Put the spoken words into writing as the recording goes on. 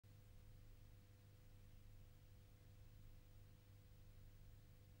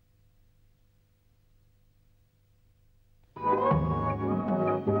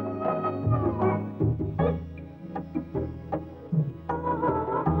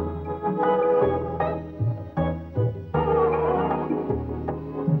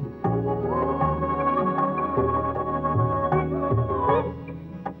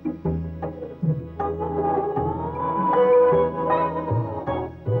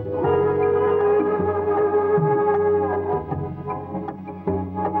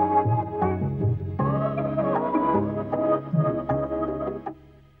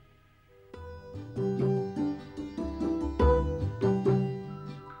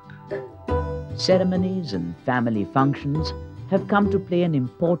Ceremonies and family functions have come to play an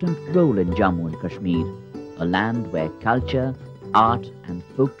important role in Jammu and Kashmir, a land where culture, art and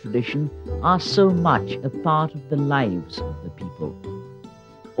folk tradition are so much a part of the lives of the people.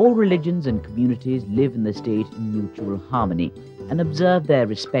 All religions and communities live in the state in mutual harmony and observe their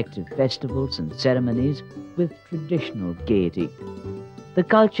respective festivals and ceremonies with traditional gaiety. The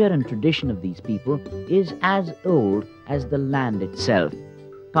culture and tradition of these people is as old as the land itself,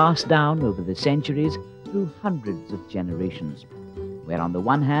 passed down over the centuries through hundreds of generations, where on the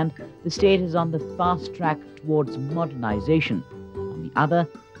one hand, the state is on the fast track towards modernization. On the other,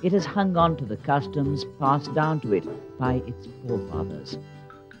 it has hung on to the customs passed down to it by its forefathers.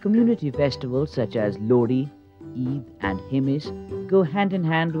 Community festivals such as Lodi, Eid and Himis go hand in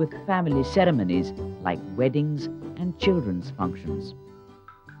hand with family ceremonies like weddings and children's functions.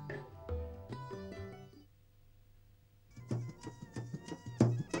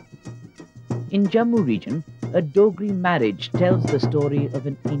 In Jammu region, a Dogri marriage tells the story of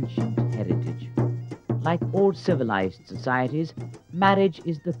an ancient heritage. Like all civilized societies, marriage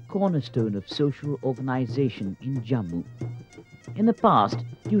is the cornerstone of social organization in Jammu. In the past,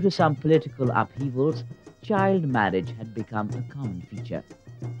 due to some political upheavals, child marriage had become a common feature.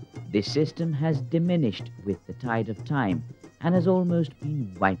 This system has diminished with the tide of time and has almost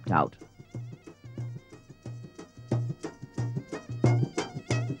been wiped out.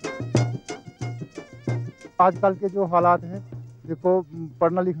 आजकल के जो हालात हैं, देखो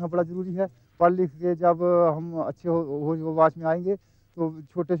पढ़ना लिखना बड़ा ज़रूरी है। पढ़ लिख के जब हम अच्छे होश में आएंगे तो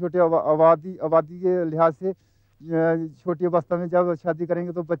छोटे छोटे आबादी के लिहाज से छोटी अवस्था में जब शादी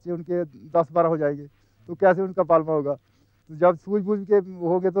करेंगे तो बच्चे उनके 10-12 हो जाएंगे, तो कैसे उनका पालना होगा। तो जब सूझबूझ के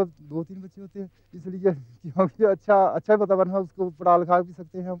होगे तो 2-3 बच्चे होते हैं, इसलिए क्योंकि अच्छा वातावरण है, उसको पढ़ा लिखा भी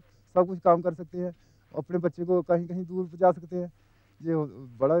सकते हैं, हम सब कुछ काम कर सकते हैं, अपने बच्चे को कहीं कहीं दूर पहुँचा सकते हैं। ये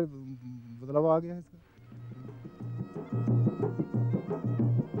बड़ा बदलाव आ गया है इसका।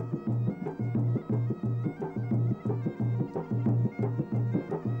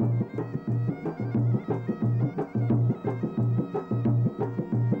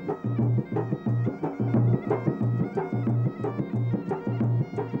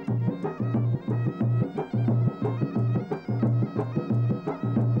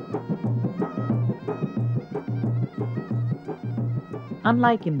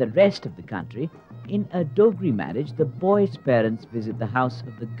 Unlike in the rest of the country, in a Dogri marriage, the boy's parents visit the house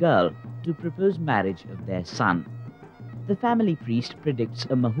of the girl to propose marriage of their son. The family priest predicts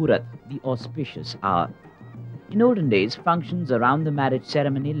a Muhurat, the auspicious hour. In olden days, functions around the marriage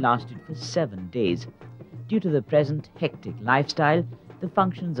ceremony lasted for 7 days. Due to the present hectic lifestyle, the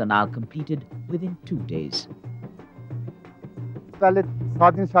functions are now completed within 2 days. पहले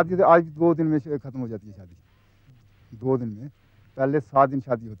 7 दिन शादी थी, आज 2 दिन में खत्म हो जाती है शादी। 2 दिन में पहले 7 दिन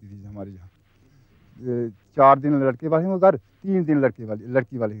शादी होती थी हमारे यहाँ। 4 दिन लड़के वाले के घर, 3 दिन लड़की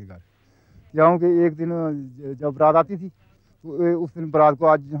वाले के घर। क्योंकि एक दिन जब बारात आती थी तो उस दिन बारात को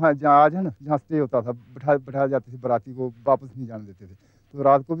आज आज है ना, जहाँ स्टे होता था, बैठाया जाती थी, बाराती को वापस नहीं जाने देते थे, तो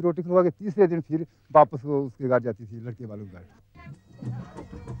रात को भी रोटी खिलवा के तीसरे दिन फिर वापस वो उसके घर जाती थी, लड़के वालों के घर।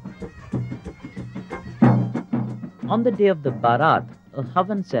 On the day of the Barat, a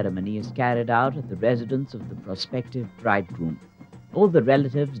Havan ceremony is carried out at the residence of the prospective bridegroom. All the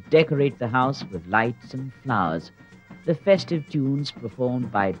relatives decorate the house with lights and flowers. The festive tunes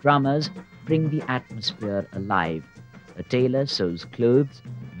performed by drummers bring the atmosphere alive. A tailor sews clothes,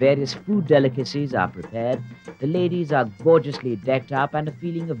 various food delicacies are prepared, the ladies are gorgeously decked up, and a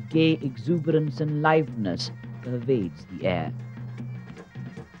feeling of gay exuberance and liveliness pervades the air.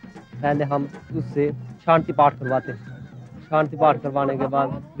 पहले हम उससे शांति पाठ करवाते हैं। शांति पाठ करवाने के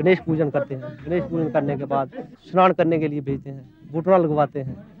बाद गणेश पूजन करते हैं। गणेश पूजन करने के बाद स्नान करने के लिए भेजते हैं, बुटना लगवाते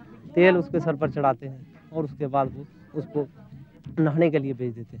हैं, तेल उसके सर पर चढ़ाते हैं और उसके बाद वो उसको नहाने के लिए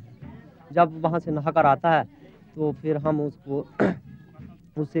भेज देते हैं। जब वहाँ से नहा कर आता है तो फिर हम उसको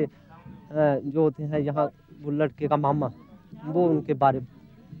उससे जो होते हैं यहाँ वो लड़के का मामा, वो उनके बारे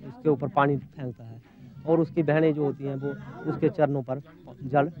उसके ऊपर पानी फेंकता है और उसकी बहनें जो होती हैं वो उसके चरणों पर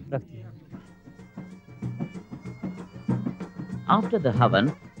जल रखती हैं। After the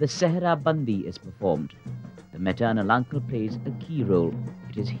Havan, the Sehra Bandi is performed. The maternal uncle plays a key role.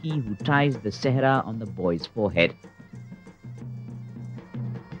 It is he who ties the Sehra on the boy's forehead.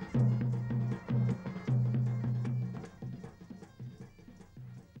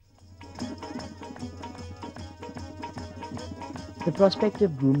 The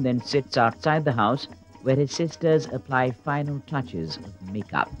prospective groom then sits outside the house where his sisters apply final touches of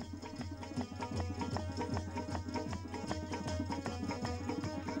makeup.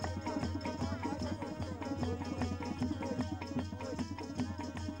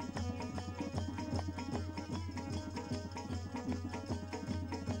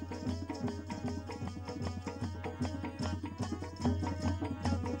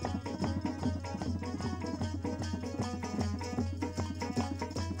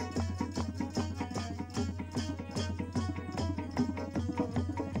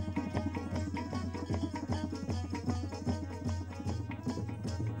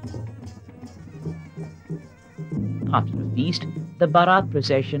 feast, the Barat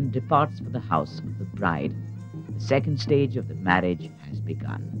procession departs for the house of the bride. The second stage of the marriage has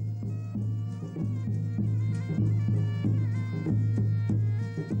begun.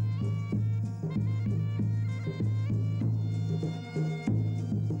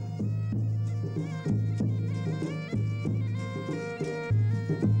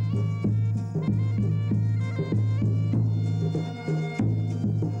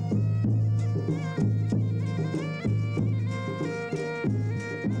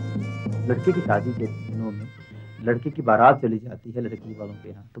 लड़के की शादी के दिनों में लड़के की बारात चली जाती है लड़की वालों के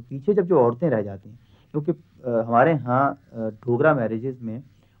यहाँ, तो पीछे जब जो औरतें रह जाती हैं, क्योंकि हमारे यहाँ डोगरा मैरिजेस में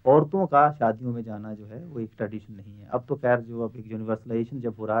औरतों का शादियों में जाना जो है वो एक ट्रेडिशन नहीं है। अब तो खैर जो अब एक यूनिवर्सलाइजेशन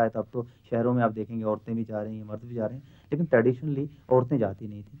जब हो रहा है तब तो शहरों में आप देखेंगे औरतें भी जा रही हैं, मर्द भी जा रहे हैं, लेकिन ट्रेडिशनली औरतें जाती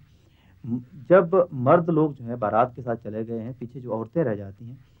नहीं थी। जब मर्द लोग जो है बारात के साथ चले गए हैं, पीछे जो औरतें रह जाती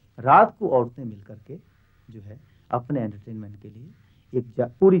हैं, रात को औरतें मिल करके जो है अपने एंटरटेनमेंट के लिए एक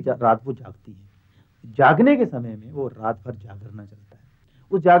पूरी रात वो जागती है। जागने के समय में वो रात भर जागरना चलता है।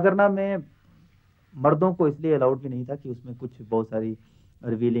 उस जागरना में मर्दों को इसलिए अलाउड भी नहीं था कि उसमें कुछ बहुत सारी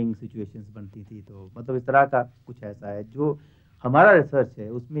रिवीलिंग सिचुएशंस बनती थी, तो मतलब इस तरह का कुछ ऐसा है जो हमारा रिसर्च है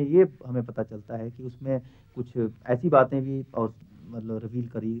उसमें ये हमें पता चलता है कि उसमें कुछ ऐसी बातें भी और मतलब रिवील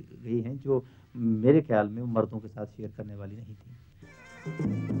करी गई हैं जो मेरे ख्याल में मर्दों के साथ शेयर करने वाली नहीं थी।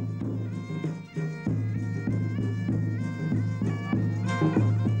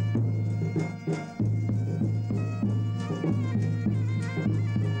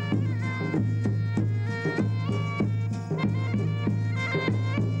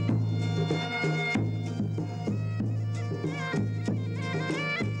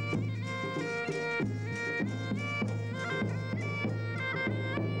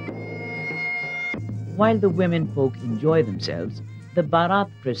 While the women folk enjoy themselves, the Barat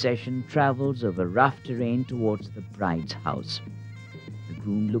procession travels over rough terrain towards the bride's house. The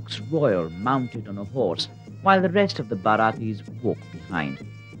groom looks royal, mounted on a horse, while the rest of the Baratis walk behind.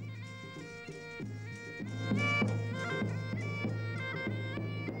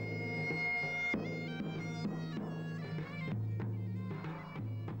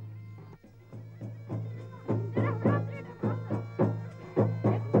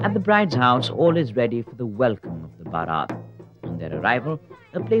 At the bride's house, all is ready for the welcome of the Barat. On their arrival,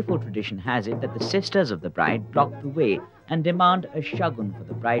 a playful tradition has it that the sisters of the bride block the way and demand a shagun for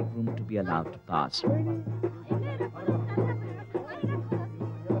the bridegroom to be allowed to pass.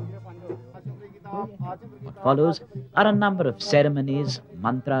 What follows are a number of ceremonies,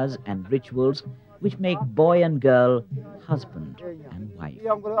 mantras and rituals which make boy and girl husband and wife.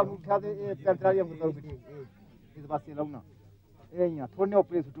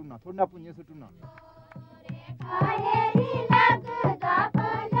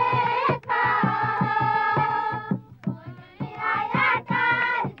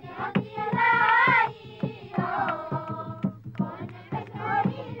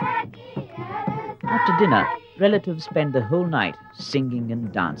 After dinner, relatives spend the whole night singing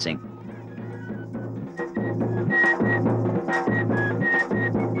and dancing.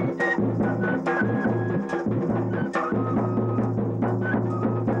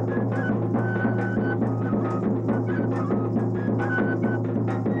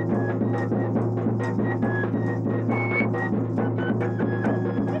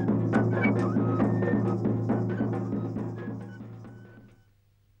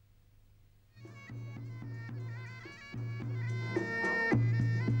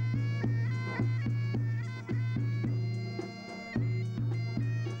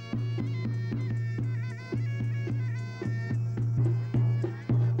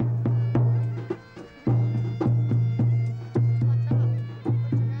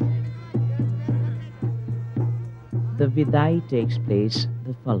 The Vidai takes place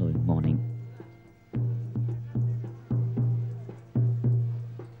the following morning.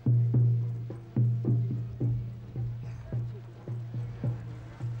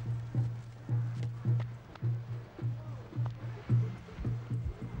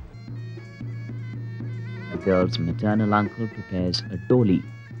 The girl's maternal uncle prepares a doli,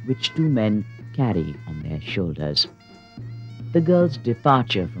 which two men carry on their shoulders. The girl's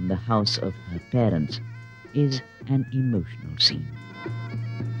departure from the house of her parents is an emotional scene.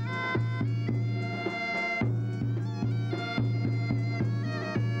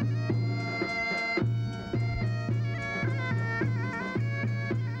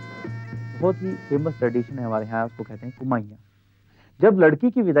 बहुत ही famous tradition है हमारे यहाँ, उसको कहते हैं कुमाइयाँ। जब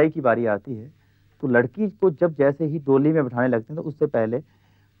लड़की की विदाई की बारी आती है तो लड़की को जब जैसे ही डोली में बिठाने लगते हैं तो उससे पहले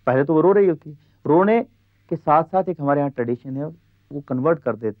तो वो रो रही होती है। रोने के साथ साथ एक हमारे यहाँ ट्रेडिशन है, वो कन्वर्ट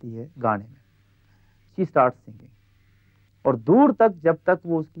कर देती है गाने में। She start singing. और दूर तक जब तक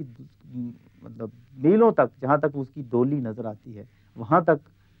वो उसकी मतलब मीलों तक जहाँ तक उसकी डोली नजर आती है वहाँ तक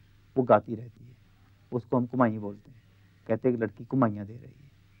वो गाती रहती है। उसको हम कुमाई बोलते हैं, कहते हैं कि लड़की कुमाइयाँ दे रही है।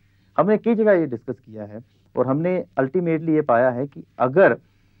 हमने कई जगह ये डिस्कस किया है और हमने अल्टीमेटली ये पाया है कि अगर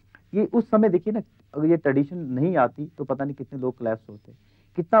ये उस समय देखिए ना, अगर ये ट्रेडिशन नहीं आती तो पता नहीं कितने लोग कोलैप्स होते,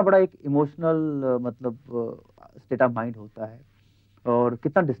 कितना बड़ा एक इमोशनल मतलब स्टेट ऑफ माइंड होता है और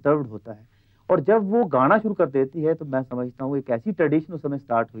कितना डिस्टर्ब्ड होता है। और जब वो गाना शुरू कर देती है तो मैं समझता हूँ एक ऐसी ट्रेडिशन उस समय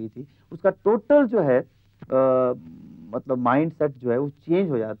स्टार्ट हुई थी, उसका टोटल जो है मतलब माइंड सेट जो है वो चेंज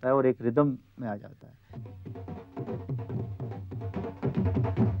हो जाता है और एक रिदम में आ जाता है।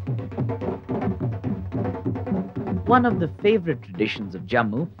 One of the favorite traditions of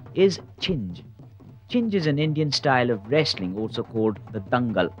Jammu is Chinj. Chinj is an Indian style of wrestling, also called the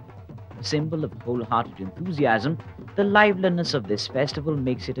Dangal. A symbol of wholehearted enthusiasm, the liveliness of this festival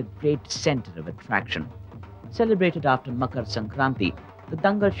makes it a great center of attraction. Celebrated after Makar Sankranti, the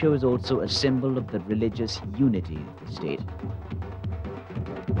Dangal show is also a symbol of the religious unity of the state.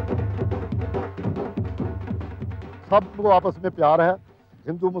 सबको आपस में प्यार है,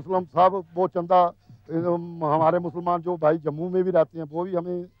 हिंदू मुस्लिम सब। वो चंदा हमारे मुसलमान जो भाई जम्मू में भी रहते हैं वो भी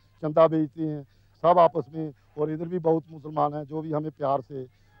हमें चंदा भेजते हैं, सब आपस में। और इधर भी बहुत मुसलमान हैं जो भी हमें प्यार से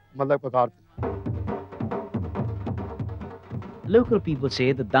मतलब पुकारते हैं। Local people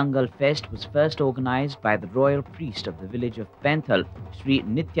say the Dangal Fest was first organized by the royal priest of the village of Penthal, Sri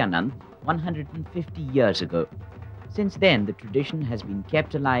Nityanand, 150 years ago. Since then, the tradition has been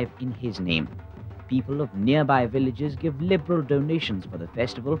kept alive in his name. People of nearby villages give liberal donations for the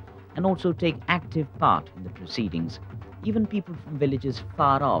festival and also take active part in the proceedings. Even people from villages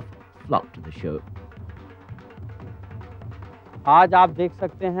far off flock to the show. आज आप देख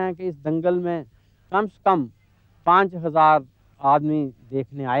सकते हैं कि इस दंगल में कम से कम 5000 आदमी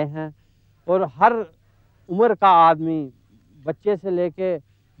देखने आए हैं और हर उम्र का आदमी, बच्चे से लेके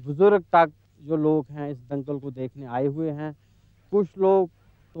बुजुर्ग तक जो लोग हैं इस दंगल को देखने आए हुए हैं। कुछ लोग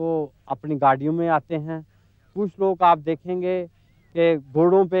तो अपनी गाड़ियों में आते हैं, कुछ लोग आप देखेंगे कि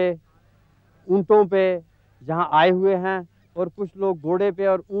घोड़ों पे, ऊँटों पे जहां आए हुए हैं, और कुछ लोग घोड़े पे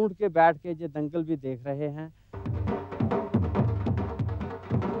और ऊँट के बैठ के ये दंगल भी देख रहे हैं।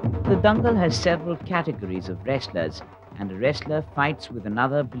 The Dangal has several categories of wrestlers, and a wrestler fights with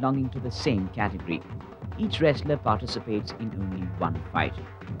another belonging to the same category. Each wrestler participates in only one fight.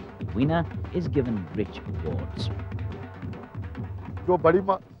 The winner is given rich awards. जो बड़ी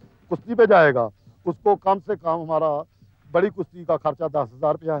कुश्ती पे जाएगा उसको कम से कम हमारा बड़ी कुश्ती का खर्चा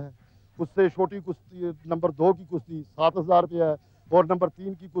 10,000 रुपया है। उससे छोटी कुश्ती नंबर 2 की कुश्ती 7,000 रुपया है और नंबर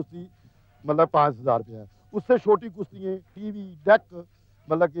 3 की कुश्ती मतलब 5,000 रुपया है। उससे छोटी कुश्तियाँ टीवी, डेक,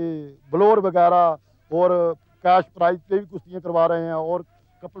 मतलब कि ब्लोर वगैरह और कैश प्राइज पे भी कुश्तियाँ करवा रहे हैं। और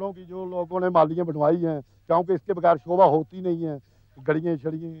कपड़ों की जो लोगों ने मालियाँ बनवाई हैं, क्योंकि इसके बगैर शोभा होती नहीं है। गड़ियाँ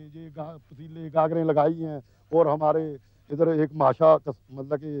छड़ियाँ ये पतीले गागरें लगाई हैं। और हमारे इधर एक माशा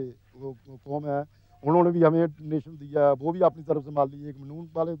मतलब कि कौम है, उन्होंने भी हमें नेशन दिया है, वो भी अपनी तरफ से माली एक मनून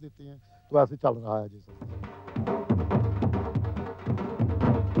वाले देते हैं। तो ऐसे चल रहा है जैसे।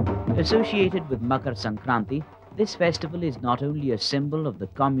 Associated with Makar Sankranti, this festival is not only a symbol of the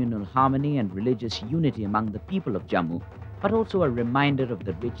communal harmony and religious unity among the people of Jammu, but also a reminder of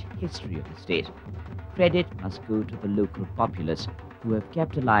the rich history of the state. Credit must go to the local populace, who have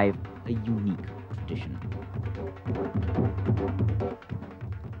kept alive a unique tradition.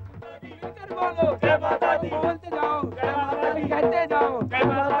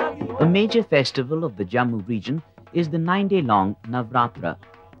 A major festival of the Jammu region is the 9-day-long Navratra.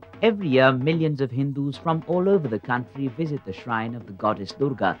 Every year, millions of Hindus from all over the country visit the shrine of the goddess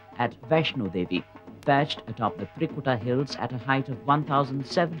Durga at Vaishno Devi, perched atop the Trikuta hills at a height of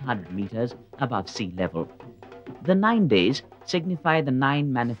 1,700 meters above sea level. The 9 days signify the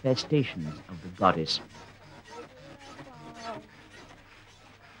 9 manifestations of the goddess.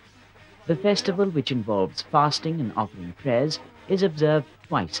 The festival, which involves fasting and offering prayers, is observed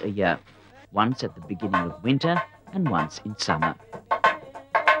twice a year, once at the beginning of winter and once in summer.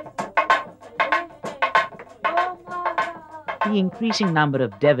 The increasing number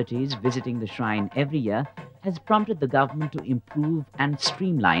of devotees visiting the shrine every year has prompted the government to improve and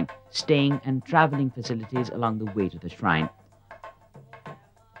streamline staying and travelling facilities along the way to the shrine.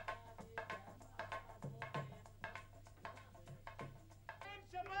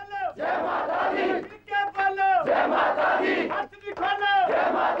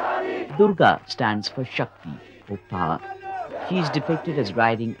 Durga stands for Shakti, or power. She is depicted as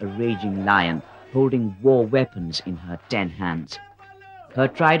riding a raging lion, holding war weapons in her 10 hands. Her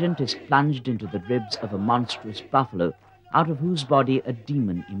trident is plunged into the ribs of a monstrous buffalo, out of whose body a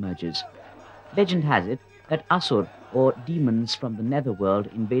demon emerges. Legend has it that Asur, or demons from the netherworld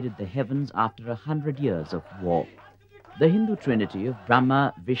invaded the heavens after 100 years of war. The Hindu trinity of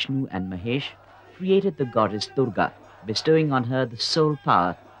Brahma, Vishnu and Mahesh created the goddess Durga, bestowing on her the sole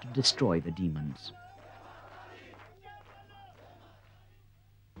power to destroy the demons.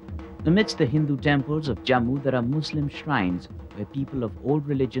 Amidst the Hindu temples of Jammu, there are Muslim shrines where people of all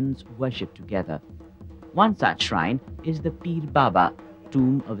religions worship together. One such shrine is the Pir Baba,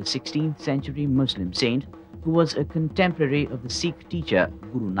 tomb of a 16th century Muslim saint who was a contemporary of the Sikh teacher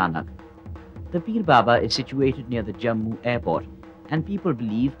Guru Nanak. The Pir Baba is situated near the Jammu airport, and people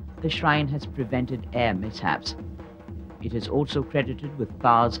believe the shrine has prevented air mishaps. It is also credited with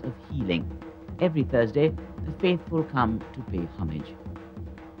powers of healing. Every Thursday, the faithful come to pay homage.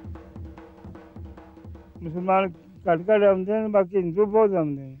 मुसलमान cut आते हैं, बाकी हिंदू बहुत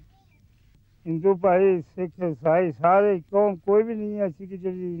आते हैं। हिंदू भाई सिख ईसाई सारे कौम कोई भी नहीं ऐसी कि जी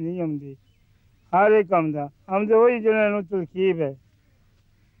नहीं आते, हर एक आमदा आमदे वही जिन्होंने तलकीब है,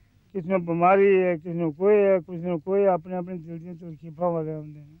 किसी ने बीमारी है, किसी ने कोई अपने अपने दिल की तलकीफा वाले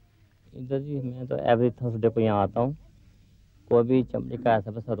आते हैं। इधर जी मैं तो एवरी थर्सडे को यहाँ आता हूँ। कोई भी चमड़ी का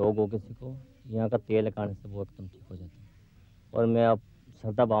ऐसा वैसा रोग हो किसी को, यहाँ का तेल लगाने से वो एकदम ठीक हो जाता है। और मैं अब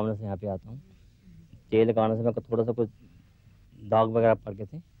श्रद्धा भावना से यहाँ पे आता हूँ। तेल लगाने से मैं थोड़ा सा कुछ दाग वगैरह पड़ गए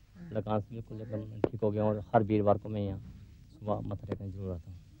थे, लगाने से बिल्कुल एकदम ठीक हो गया। और हर वीरवार को मैं यहाँ सुबह मत्था टेकने जरूर आता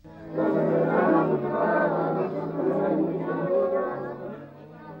हूँ।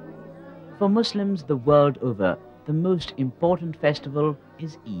 For Muslims the world over, the most important festival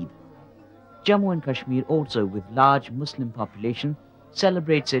is Eid. Jammu and Kashmir, also with large Muslim population,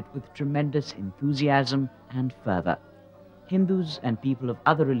 celebrates it with tremendous enthusiasm and fervor. Hindus and people of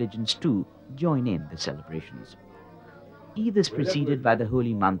other religions too join in the celebrations. Eid is preceded by the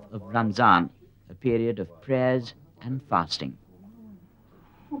holy month of Ramzan, a period of prayers and fasting.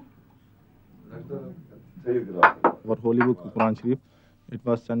 Our holy book, Quran Sharif, it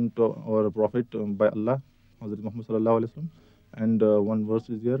was sent to our Prophet by Allah, Hazrat Muhammad sallallahu alaihi wasallam, and one verse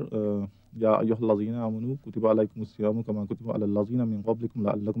is here, Ya ayyuhal lazina amanu kutiba alaykumus siyamu kama kutiba alal lazina min qablikum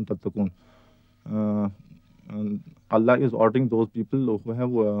la'allakum tattaqun. And Allah is ordering those people who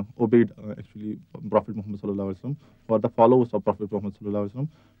have obeyed actually Prophet Muhammad sallallahu alaihi wasallam, or the followers of Prophet Muhammad sallallahu alaihi wasallam,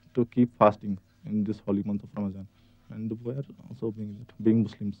 to keep fasting in this holy month of Ramadan, and we are also being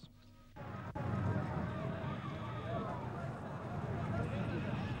Muslims.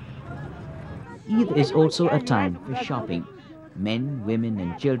 Eid is also a time for shopping. Men, women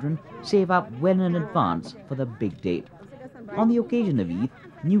and children save up well in advance for the big day. On the occasion of Eid,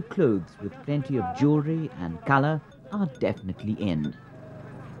 new clothes with plenty of jewelry and color are definitely in.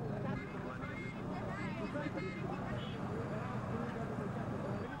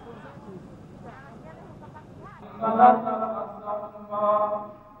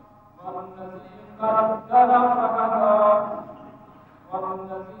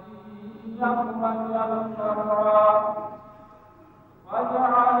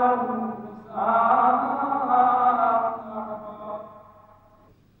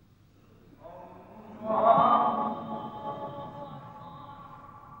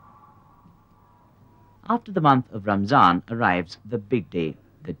 After the month of Ramzan arrives the big day,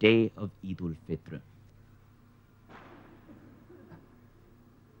 the day of Eid ul-Fitr.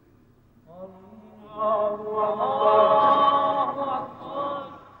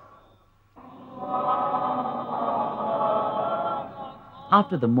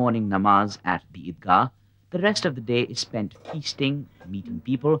 After the morning namaz at the Idgah, the rest of the day is spent feasting, meeting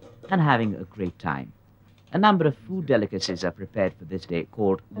people and having a great time. A number of food delicacies are prepared for this day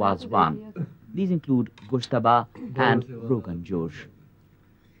called wazwan. These include gushtaba and rogan josh.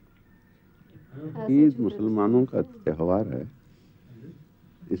 Eid मुसलमानों का त्यौहार है।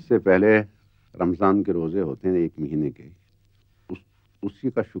 इससे पहले रमज़ान के रोज़े होते हैं 1 महीने के,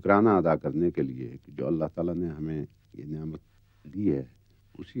 उसी का शुक्राना अदा करने के लिए कि जो अल्लाह ताला ने हमें ये नेमत दी है,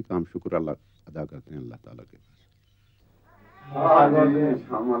 उसी का हम शुक्र अदा करते हैं अल्लाह ताला के पास।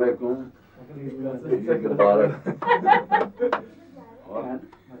 अस्सलाम वालेकुम।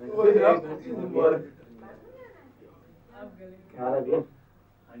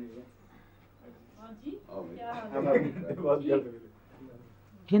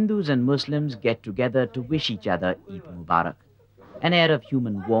 Hindus and Muslims get together to wish each other Eid Mubarak. An air of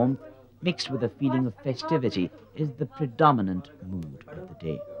human warmth mixed with a feeling of festivity is the predominant mood of the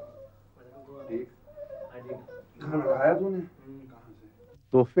day.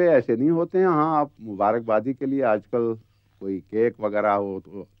 तोहफे ऐसे नहीं होते हैं। हाँ, आप मुबारकबादी के लिए आजकल कोई केक वगैरह हो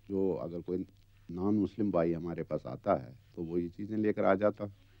तो जो अगर कोई नॉन मुस्लिम भाई हमारे पास आता है तो वो ये चीज़ें लेकर आ जाता।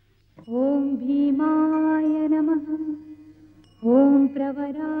 ओम भीमाय नमः A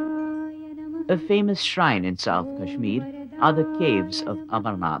famous shrine in South Kashmir are the caves of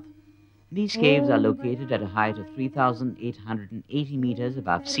Amarnath. These caves are located at a height of 3,880 meters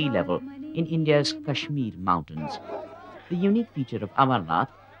above sea level in India's Kashmir mountains. The unique feature of Amarnath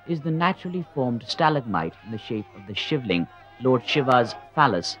is the naturally formed stalagmite in the shape of the Shivling, Lord Shiva's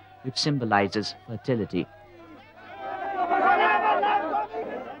phallus, which symbolizes fertility.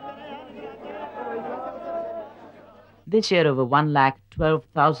 This year, over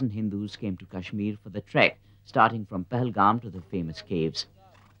 1,12,000 Hindus came to Kashmir for the trek, starting from Pahalgam to the famous caves.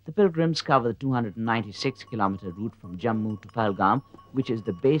 The pilgrims cover the 296-kilometer route from Jammu to Pahalgam, which is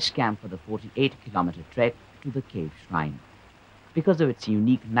the base camp for the 48-kilometer trek to the cave shrine. Because of its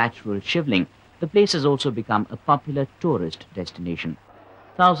unique natural shivling, the place has also become a popular tourist destination.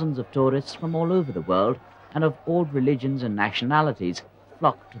 Thousands of tourists from all over the world and of all religions and nationalities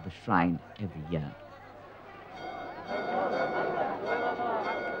flock to the shrine every year.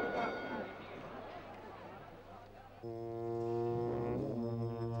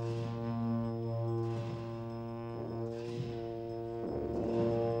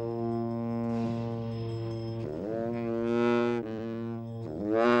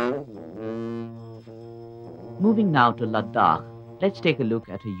 Moving now to Ladakh, let's take a look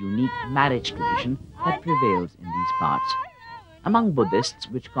at a unique marriage tradition that prevails in these parts. Among Buddhists,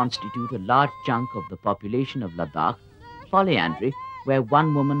 which constitute a large chunk of the population of Ladakh, polyandry, where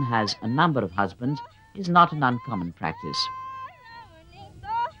one woman has a number of husbands, is not an uncommon practice.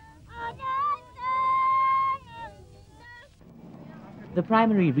 The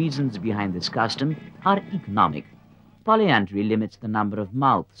primary reasons behind this custom are economic. Polyandry limits the number of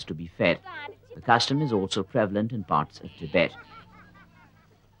mouths to be fed. The custom is also prevalent in parts of Tibet.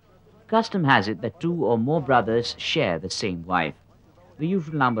 Custom has it that 2 or more brothers share the same wife. The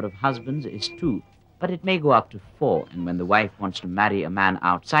usual number of husbands is 2, but it may go up to 4, and when the wife wants to marry a man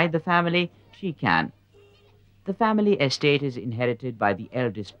outside the family, she can. The family estate is inherited by the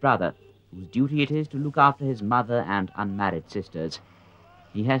eldest brother, whose duty it is to look after his mother and unmarried sisters.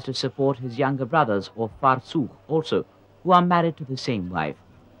 He has to support his younger brothers, or farsukh, also, who are married to the same wife.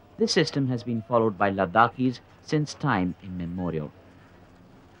 This system has been followed by Ladakhis since time immemorial.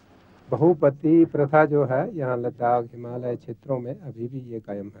 बहुपति प्रथा जो है यहाँ लद्दाख हिमालय क्षेत्रों में अभी भी ये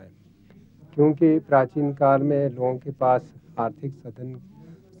कायम है, क्योंकि प्राचीन काल में लोगों के पास आर्थिक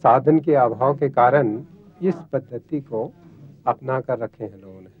साधन के अभाव के कारण इस पद्धति को अपना कर रखे हैं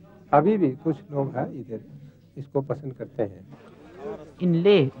लोगों ने. अभी भी कुछ लोग हैं इधर इसको पसंद करते हैं. In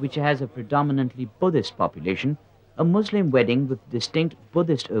Leh, which has a predominantly Buddhist population, a Muslim wedding with distinct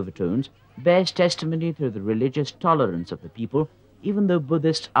Buddhist overtones bears testimony to the religious tolerance of the people, even though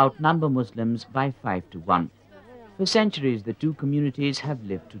Buddhists outnumber Muslims by 5 to 1. For centuries, the two communities have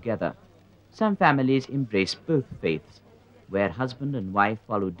lived together. Some families embrace both faiths. Where husband and wife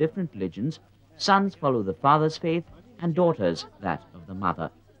follow different religions, sons follow the father's faith and daughters that of the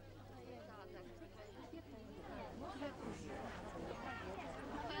mother.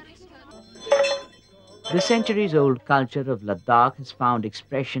 The centuries-old culture of Ladakh has found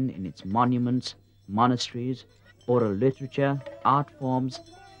expression in its monuments, monasteries, oral literature, art forms,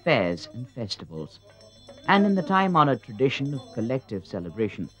 fairs and festivals, and in the time-honored tradition of collective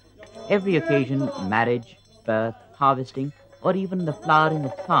celebration. Every occasion, marriage, birth, harvesting, or even the flowering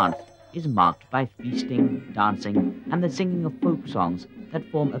of plants is marked by feasting, dancing, and the singing of folk songs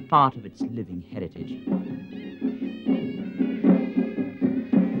that form a part of its living heritage.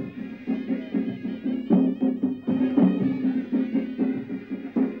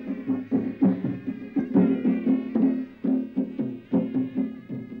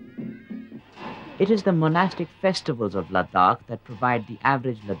 It is the monastic festivals of Ladakh that provide the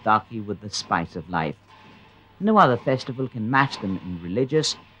average Ladakhi with the spice of life. No other festival can match them in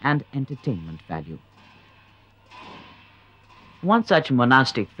religious and entertainment value. One such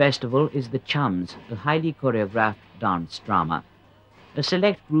monastic festival is the Chams, a highly choreographed dance drama. A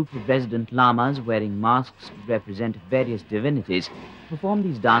select group of resident lamas wearing masks to represent various divinities perform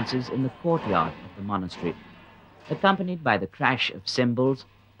these dances in the courtyard of the monastery. Accompanied by the crash of cymbals,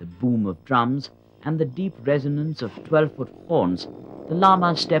 the boom of drums, and the deep resonance of 12-foot horns, the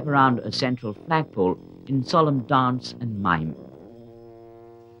lamas step around a central flagpole in solemn dance and mime.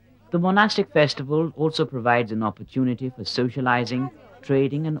 The monastic festival also provides an opportunity for socializing,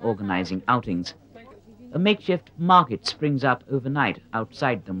 trading, and organizing outings. A makeshift market springs up overnight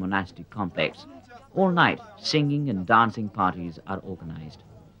outside the monastic complex. All night, singing and dancing parties are organized.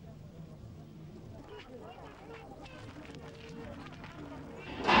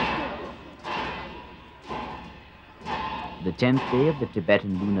 The 10th day of the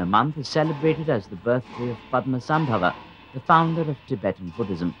Tibetan lunar month is celebrated as the birthday of Padmasambhava, the founder of Tibetan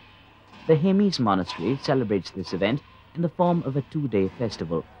Buddhism. The Hemis monastery celebrates this event in the form of a 2-day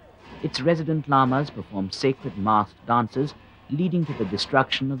festival. Its resident lamas perform sacred masked dances leading to the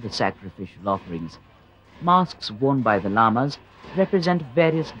destruction of the sacrificial offerings. Masks worn by the lamas represent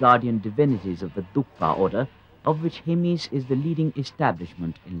various guardian divinities of the Dukpa order, of which Hemis is the leading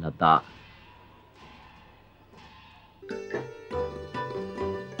establishment in Ladakh.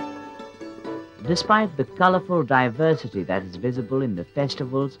 Despite the colorful diversity that is visible in the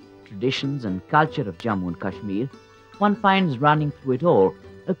festivals, traditions and culture of Jammu and Kashmir, one finds running through it all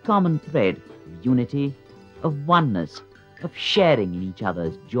a common thread of unity, of oneness, of sharing in each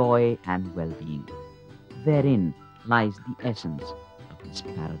other's joy and well-being. Therein lies the essence of this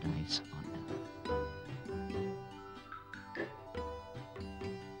paradise.